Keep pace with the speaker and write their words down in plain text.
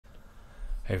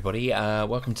Everybody,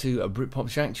 welcome to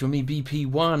Britpop Reaction with me,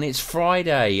 BP1. It's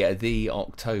Friday, the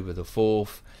October the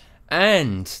 4th,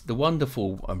 and the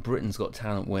wonderful Britain's Got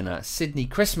Talent winner, Sydnie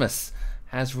Christmas,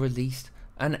 has released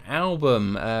an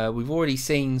album. We've already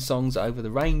seen songs Over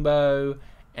the Rainbow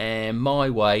and My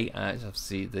Way.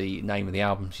 Obviously, the name of the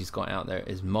album she's got out there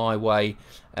is My Way.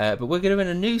 But we're going to do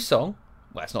a new song.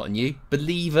 Well, it's not a new,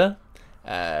 Believer.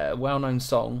 Well-known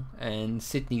song, and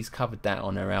Sydnie's covered that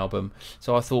on her album,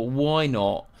 so I thought why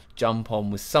not jump on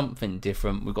with something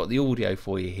different. We've got the audio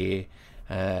for you here.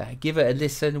 Give it a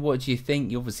listen. What do you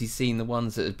think? You've obviously seen the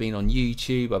ones that have been on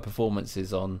YouTube, her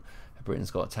performances on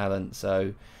Britain's Got Talent,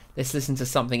 so let's listen to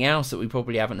something else that we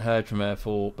probably haven't heard from her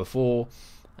before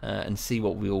and see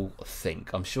what we all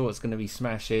think. I'm sure it's going to be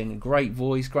smashing. Great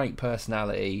voice, great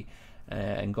personality,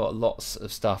 and got lots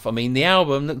of stuff. I mean, the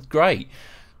album looks great.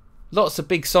 Lots of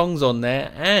big songs on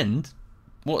there, and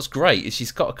what's great is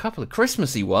she's got a couple of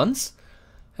Christmassy ones.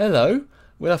 Hello.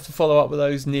 We'll have to follow up with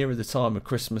those nearer the time of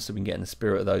Christmas so we can get in the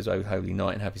spirit of those. Oh Holy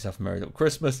Night and have yourself a merry little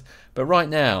Christmas. But right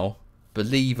now,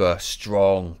 Believer,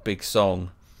 strong, big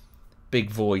song, big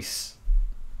voice.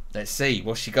 Let's see,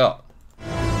 what's she got?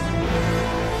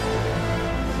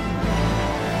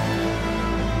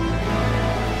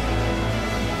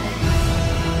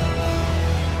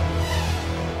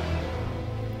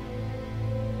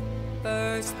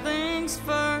 First things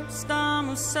first,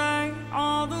 I'ma say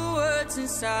all the words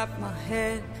inside my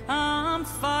head. I'm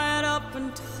fired up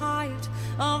and tired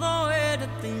of the way that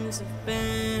things have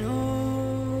been.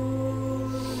 Oh,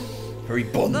 Very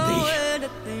Bondy. the way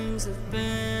that things have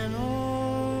been.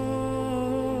 Oh,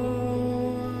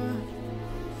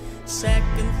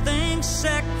 second things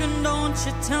second, don't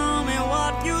you tell me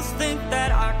what you think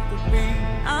that I could be.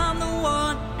 I'm the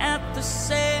one at the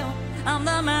sail, I'm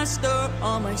the master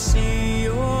of my sea,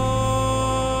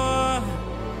 oh,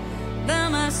 the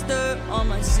master of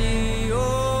my sea, oh.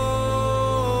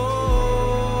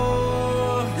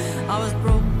 I was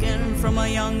broken from a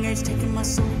young age, taking my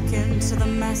soul into the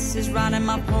masses, writing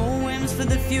my poems for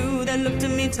the few that looked at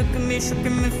me, took me, shook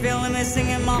me, feeling me,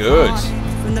 singing my heart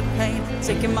from the pain,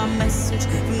 taking my message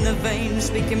from the veins,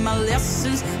 speaking my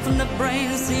lessons from the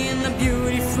brain, seeing the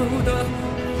beauty through the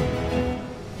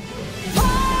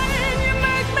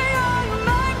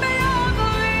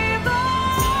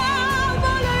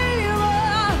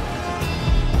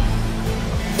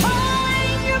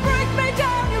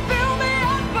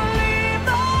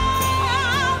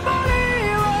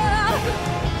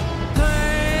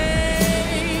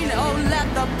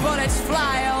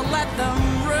fly, I'll let them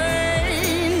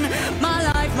rain. My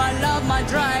life, my love, my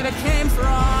drive, it came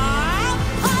from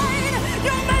pain.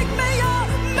 You make me a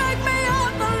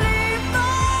believer,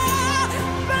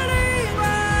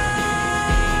 believer.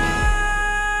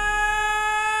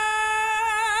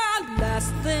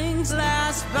 Last things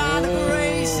last, by the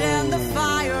grace and the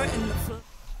fire in the flood.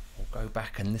 Go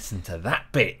back and listen to that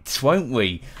bit, won't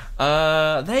we?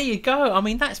 There you go. I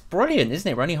mean, that's brilliant, isn't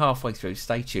it? We're only halfway through.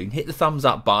 Stay tuned. Hit the thumbs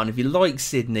up button. If you like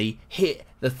Sydnie, hit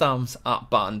the thumbs up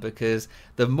button, because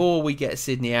the more we get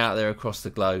Sydnie out there across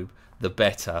the globe, the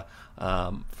better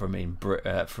from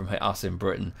us in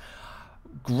Britain.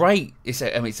 Great. It's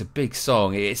a big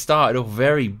song. It started off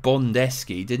very Bond-esque,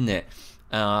 didn't it?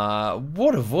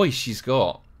 What a voice she's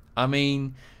got. I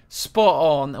mean, spot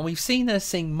on. And we've seen her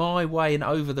sing My Way and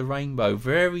Over the Rainbow,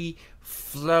 very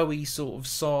flowy sort of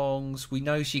songs. We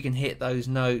know she can hit those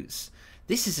notes.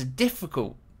 This is a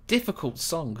difficult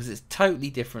song because it's totally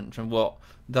different from what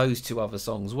those two other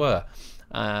songs were.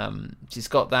 She's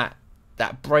got that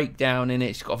breakdown in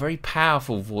it. She's got a very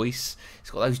powerful voice.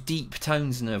 She's got those deep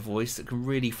tones in her voice that can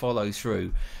really follow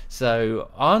through. So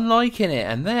I'm liking it.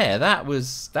 And that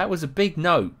was a big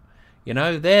note. You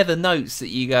know, they're the notes that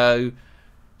you go,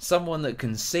 someone that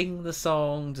can sing the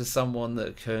song to someone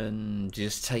that can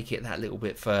just take it that little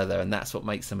bit further, and that's what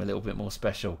makes them a little bit more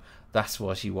special. That's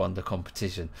why she won the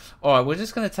competition. Alright, we're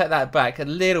just going to take that back a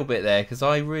little bit there, because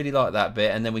I really like that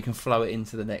bit, and then we can flow it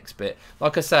into the next bit.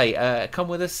 Like I say, come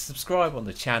with us, subscribe on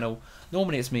the channel.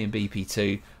 Normally it's me and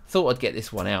BP2. Thought I'd get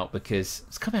this one out because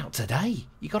it's come out today.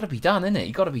 You got to be done, innit?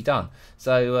 You got to be done.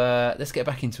 So let's get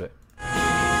back into it.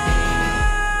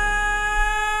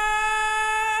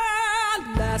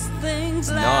 Last things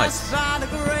Nice. last, by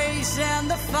the grace and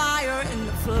the fire in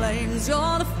the flames.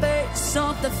 You're the face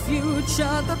of the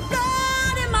future, the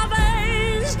blood in my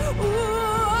veins.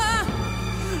 Ooh,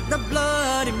 the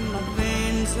blood in my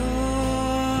veins. Ooh,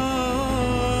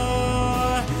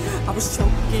 I was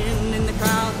choking in the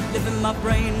crowd, living my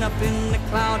brain up in the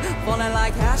cloud, falling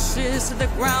like ashes to the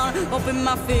ground, hoping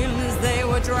my feelings they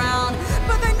were drowned.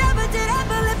 But they never did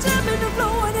ever lift me to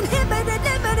flow and inhibited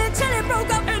till it broke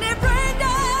up and it rained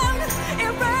down.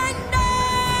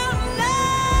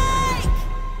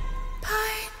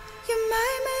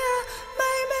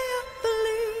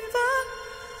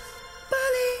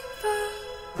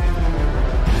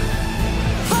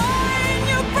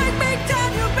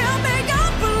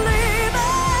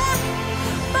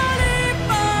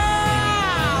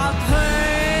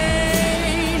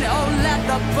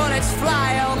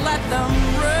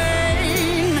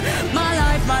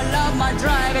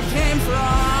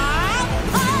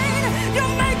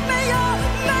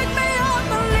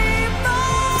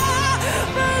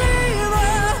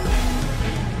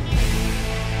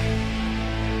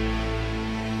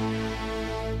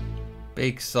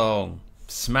 Big song.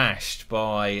 Smashed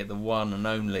by the one and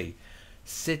only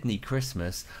Sydnie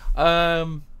Christmas.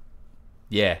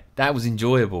 Yeah, that was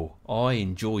enjoyable. I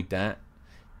enjoyed that.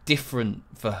 Different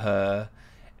for her,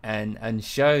 and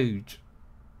showed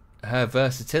her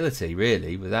versatility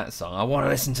really with that song. I want to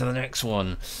listen to the next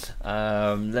one.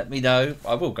 Let me know.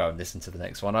 I will go and listen to the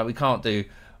next one. We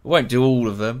won't do all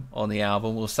of them on the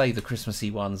album. We'll save the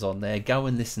Christmassy ones on there. Go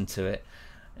and listen to it.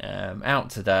 Out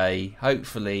today.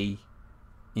 Hopefully,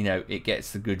 you know, it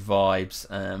gets the good vibes.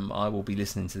 I will be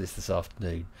listening to this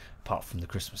afternoon, apart from the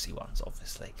Christmassy ones,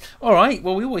 obviously. All right,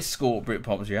 well, we always score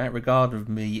Britpop's React, regardless of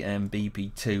me and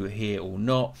BP2 here or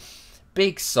not.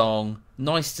 Big song.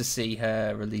 Nice to see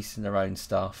her releasing her own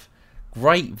stuff.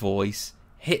 Great voice.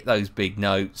 Hit those big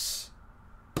notes.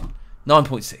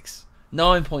 9.6.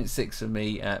 9.6 for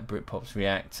me at Britpop's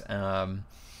React.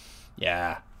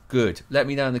 Yeah, good. Let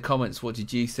me know in the comments, what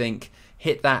did you think?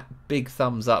 Hit that big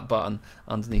thumbs up button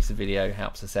underneath the video. It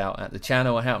helps us out at the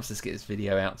channel. It helps us get this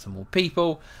video out to more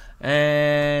people.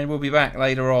 And we'll be back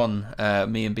later on,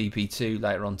 me and BP2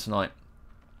 later on tonight,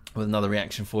 with another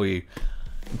reaction for you.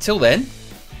 Until then,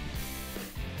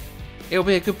 it'll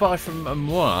be a goodbye from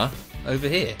moi over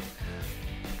here.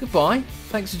 Goodbye.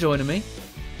 Thanks for joining me.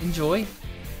 Enjoy.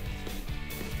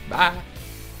 Bye.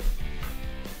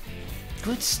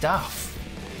 Good stuff.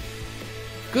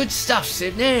 Good stuff,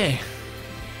 Sydnie.